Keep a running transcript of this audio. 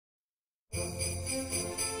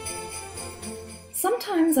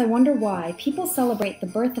Sometimes I wonder why people celebrate the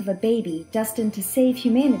birth of a baby destined to save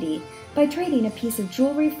humanity by trading a piece of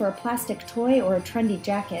jewelry for a plastic toy or a trendy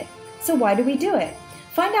jacket. So why do we do it?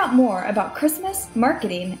 Find out more about Christmas,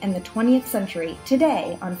 marketing, and the 20th century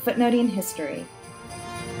today on Footnoting History.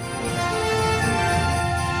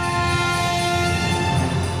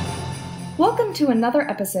 Welcome to another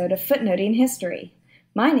episode of Footnoting History.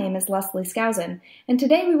 My name is Lesley Skousen, and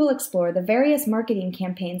today we will explore the various marketing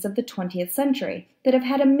campaigns of the 20th century that have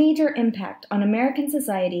had a major impact on American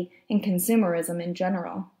society and consumerism in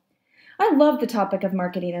general. I love the topic of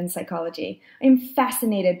marketing and psychology. I am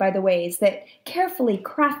fascinated by the ways that carefully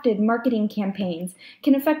crafted marketing campaigns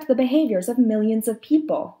can affect the behaviors of millions of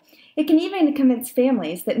people. It can even convince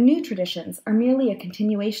families that new traditions are merely a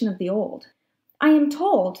continuation of the old. I am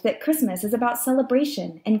told that Christmas is about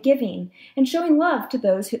celebration and giving and showing love to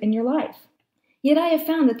those in your life. Yet I have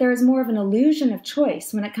found that there is more of an illusion of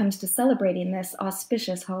choice when it comes to celebrating this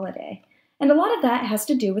auspicious holiday. And a lot of that has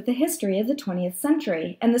to do with the history of the 20th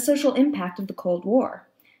century and the social impact of the Cold War.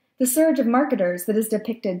 The surge of marketers that is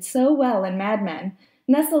depicted so well in Mad Men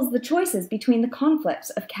nestles the choices between the conflicts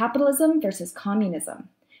of capitalism versus communism.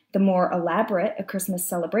 The more elaborate a Christmas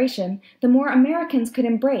celebration, the more Americans could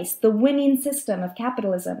embrace the winning system of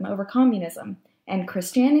capitalism over communism, and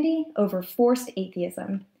Christianity over forced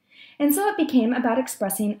atheism. And so it became about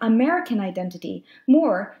expressing American identity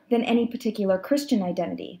more than any particular Christian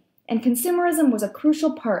identity, and consumerism was a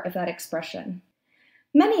crucial part of that expression.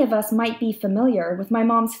 Many of us might be familiar with my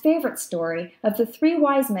mom's favorite story of the three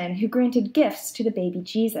wise men who granted gifts to the baby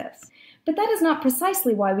Jesus. But that is not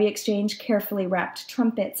precisely why we exchange carefully wrapped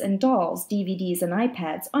trumpets and dolls, DVDs and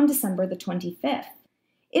iPads on December the 25th.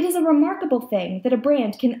 It is a remarkable thing that a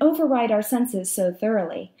brand can override our senses so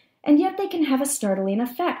thoroughly, and yet they can have a startling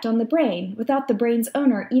effect on the brain without the brain's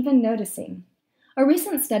owner even noticing. A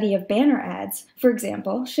recent study of banner ads, for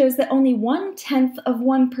example, shows that only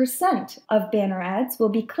 0.1% of banner ads will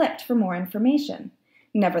be clicked for more information.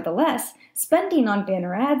 Nevertheless, spending on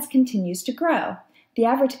banner ads continues to grow. The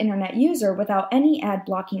average internet user without any ad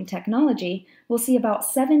blocking technology will see about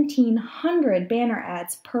 1,700 banner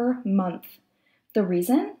ads per month. The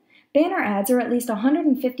reason? Banner ads are at least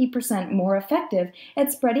 150% more effective at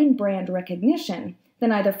spreading brand recognition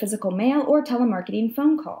than either physical mail or telemarketing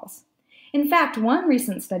phone calls. In fact, one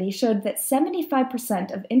recent study showed that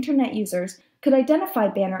 75% of internet users could identify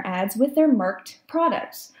banner ads with their marked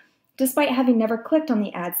products, despite having never clicked on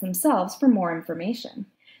the ads themselves for more information.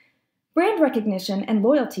 Brand recognition and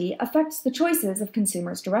loyalty affects the choices of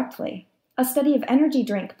consumers directly. A study of energy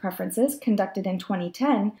drink preferences conducted in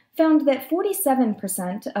 2010 found that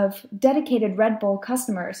 47% of dedicated Red Bull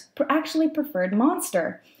customers actually preferred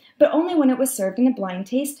Monster, but only when it was served in a blind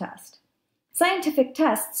taste test. Scientific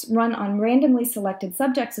tests run on randomly selected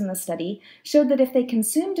subjects in the study showed that if they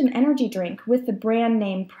consumed an energy drink with the brand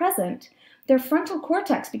name present, their frontal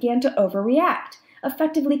cortex began to overreact,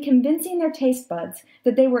 effectively convincing their taste buds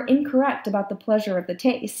that they were incorrect about the pleasure of the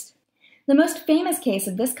taste. The most famous case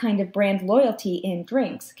of this kind of brand loyalty in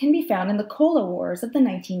drinks can be found in the Cola Wars of the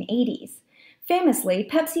 1980s. Famously,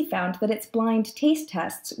 Pepsi found that its blind taste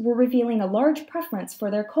tests were revealing a large preference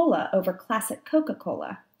for their cola over classic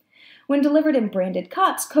Coca-Cola. When delivered in branded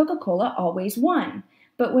cups, Coca-Cola always won,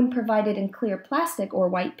 but when provided in clear plastic or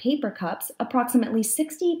white paper cups, approximately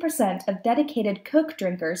 60% of dedicated Coke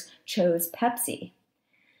drinkers chose Pepsi.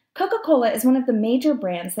 Coca-Cola is one of the major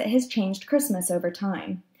brands that has changed Christmas over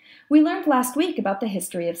time. We learned last week about the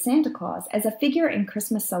history of Santa Claus as a figure in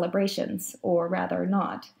Christmas celebrations, or rather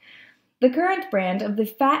not. The current brand of the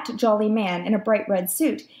fat, jolly man in a bright red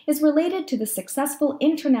suit is related to the successful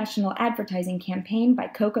international advertising campaign by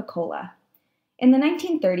Coca-Cola. In the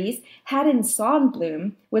 1930s, Haddon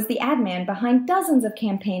Sundblom was the ad man behind dozens of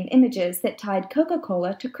campaign images that tied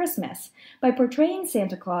Coca-Cola to Christmas by portraying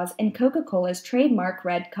Santa Claus in Coca-Cola's trademark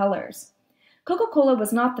red colors. Coca-Cola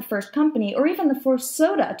was not the first company or even the first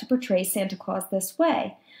soda to portray Santa Claus this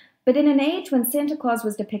way, but in an age when Santa Claus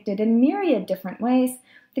was depicted in myriad different ways,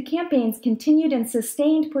 the campaign's continued and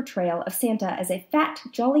sustained portrayal of Santa as a fat,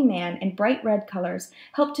 jolly man in bright red colors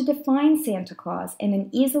helped to define Santa Claus in an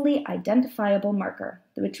easily identifiable marker,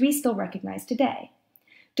 which we still recognize today.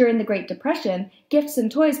 During the Great Depression, gifts and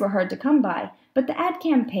toys were hard to come by, but the ad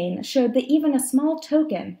campaign showed that even a small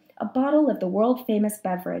token, a bottle of the world-famous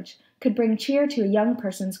beverage, could bring cheer to a young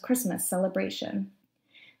person's Christmas celebration.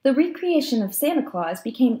 The recreation of Santa Claus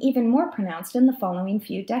became even more pronounced in the following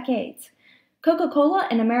few decades. Coca-Cola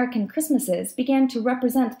and American Christmases began to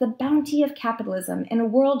represent the bounty of capitalism in a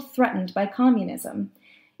world threatened by communism.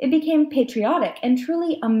 It became patriotic and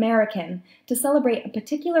truly American to celebrate a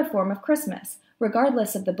particular form of Christmas,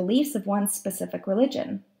 regardless of the beliefs of one's specific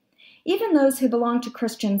religion. Even those who belong to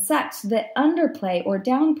Christian sects that underplay or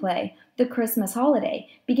downplay the Christmas holiday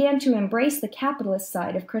began to embrace the capitalist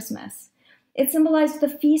side of Christmas. It symbolized the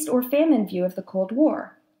feast or famine view of the Cold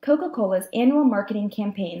War. Coca-Cola's annual marketing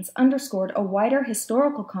campaigns underscored a wider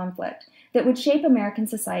historical conflict that would shape American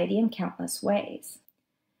society in countless ways.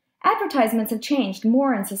 Advertisements have changed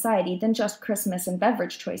more in society than just Christmas and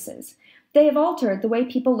beverage choices. They have altered the way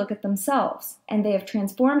people look at themselves, and they have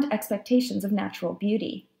transformed expectations of natural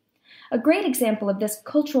beauty. A great example of this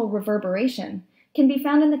cultural reverberation can be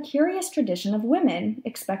found in the curious tradition of women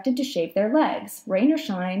expected to shave their legs, rain or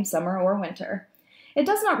shine, summer or winter. It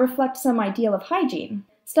does not reflect some ideal of hygiene.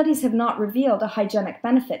 Studies have not revealed a hygienic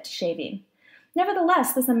benefit to shaving.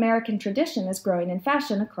 Nevertheless, this American tradition is growing in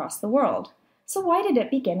fashion across the world. So why did it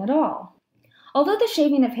begin at all? Although the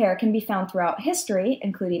shaving of hair can be found throughout history,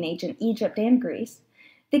 including ancient Egypt and Greece,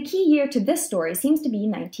 the key year to this story seems to be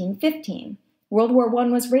 1915. World War I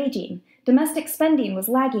was raging, domestic spending was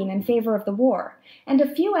lagging in favor of the war, and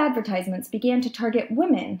a few advertisements began to target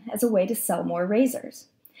women as a way to sell more razors.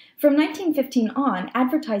 From 1915 on,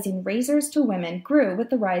 advertising razors to women grew with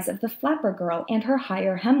the rise of the flapper girl and her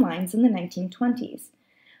higher hemlines in the 1920s.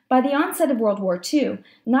 By the onset of World War II,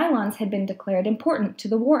 nylons had been declared important to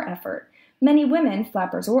the war effort. Many women,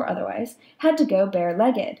 flappers or otherwise, had to go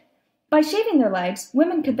bare-legged. By shaving their legs,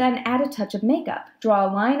 women could then add a touch of makeup, draw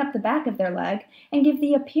a line up the back of their leg, and give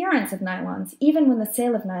the appearance of nylons even when the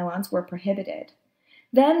sale of nylons were prohibited.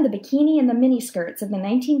 Then the bikini and the miniskirts of the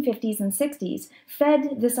 1950s and 60s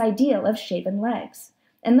fed this ideal of shaven legs.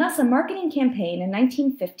 And thus a marketing campaign in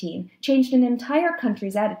 1915 changed an entire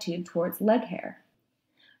country's attitude towards leg hair.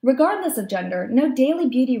 Regardless of gender, no daily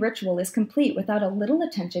beauty ritual is complete without a little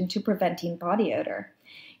attention to preventing body odor.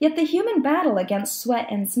 Yet the human battle against sweat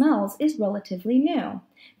and smells is relatively new.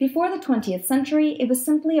 Before the 20th century, it was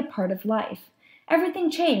simply a part of life. Everything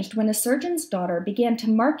changed when a surgeon's daughter began to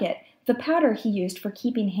market the powder he used for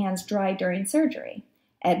keeping hands dry during surgery.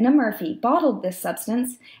 Edna Murphy bottled this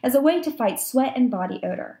substance as a way to fight sweat and body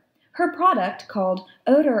odor. Her product, called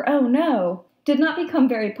Odor Oh No, did not become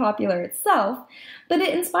very popular itself, but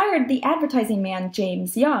it inspired the advertising man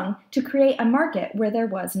James Young to create a market where there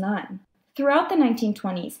was none. Throughout the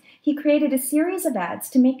 1920s, he created a series of ads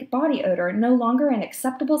to make body odor no longer an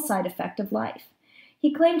acceptable side effect of life.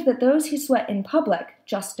 He claimed that those who sweat in public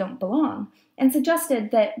just don't belong, and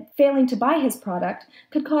suggested that failing to buy his product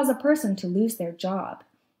could cause a person to lose their job.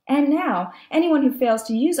 And now, anyone who fails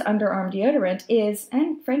to use underarm deodorant is,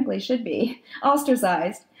 and frankly should be,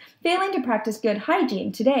 ostracized. Failing to practice good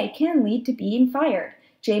hygiene today can lead to being fired.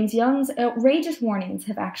 James Young's outrageous warnings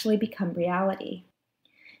have actually become reality.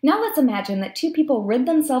 Now let's imagine that two people rid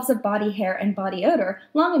themselves of body hair and body odor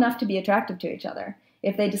long enough to be attractive to each other.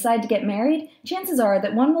 If they decide to get married, chances are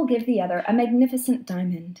that one will give the other a magnificent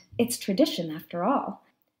diamond. It's tradition, after all.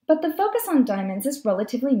 But the focus on diamonds is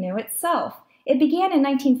relatively new itself. It began in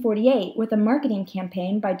 1948 with a marketing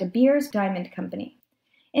campaign by De Beers Diamond Company.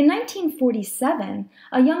 In 1947,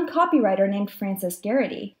 a young copywriter named Frances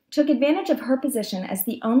Garrity took advantage of her position as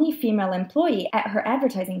the only female employee at her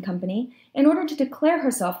advertising company in order to declare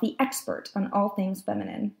herself the expert on all things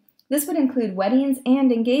feminine. This would include weddings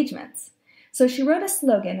and engagements. So she wrote a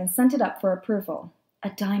slogan and sent it up for approval. A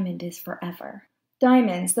diamond is forever.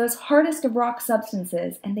 Diamonds, those hardest of rock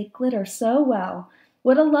substances, and they glitter so well.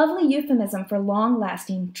 What a lovely euphemism for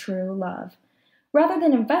long-lasting, true love. Rather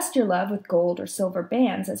than invest your love with gold or silver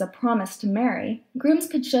bands as a promise to marry, grooms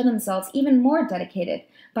could show themselves even more dedicated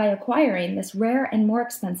by acquiring this rare and more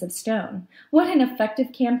expensive stone. What an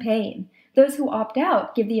effective campaign! Those who opt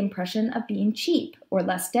out give the impression of being cheap or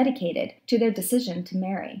less dedicated to their decision to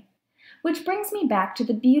marry. Which brings me back to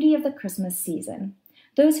the beauty of the Christmas season.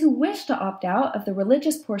 Those who wish to opt out of the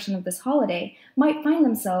religious portion of this holiday might find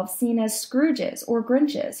themselves seen as Scrooges or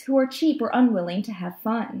Grinches who are cheap or unwilling to have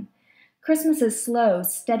fun. Christmas's slow,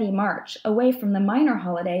 steady march away from the minor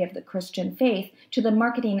holiday of the Christian faith to the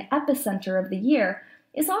marketing epicenter of the year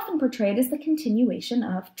is often portrayed as the continuation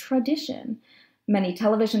of tradition. Many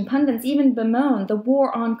television pundits even bemoan the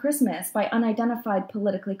war on Christmas by unidentified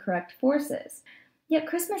politically correct forces. Yet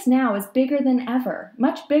Christmas now is bigger than ever,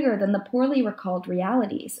 much bigger than the poorly recalled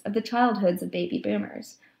realities of the childhoods of baby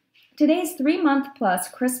boomers. Today's 3-month-plus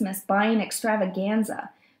Christmas buying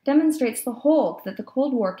extravaganza demonstrates the hold that the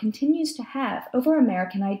Cold War continues to have over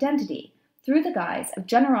American identity through the guise of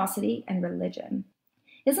generosity and religion.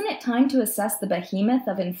 Isn't it time to assess the behemoth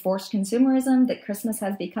of enforced consumerism that Christmas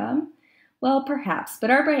has become? Well, perhaps, but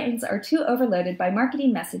our brains are too overloaded by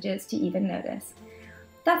marketing messages to even notice.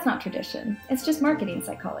 That's not tradition, it's just marketing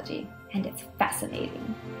psychology, and it's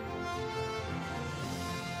fascinating.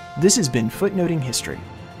 This has been Footnoting History.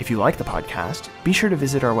 If you like the podcast, be sure to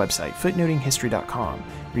visit our website, footnotinghistory.com,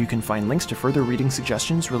 where you can find links to further reading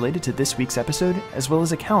suggestions related to this week's episode, as well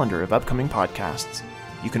as a calendar of upcoming podcasts.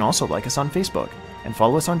 You can also like us on Facebook, and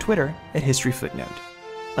follow us on Twitter at History Footnote.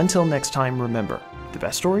 Until next time, remember, the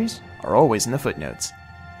best stories are always in the footnotes.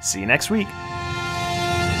 See you next week!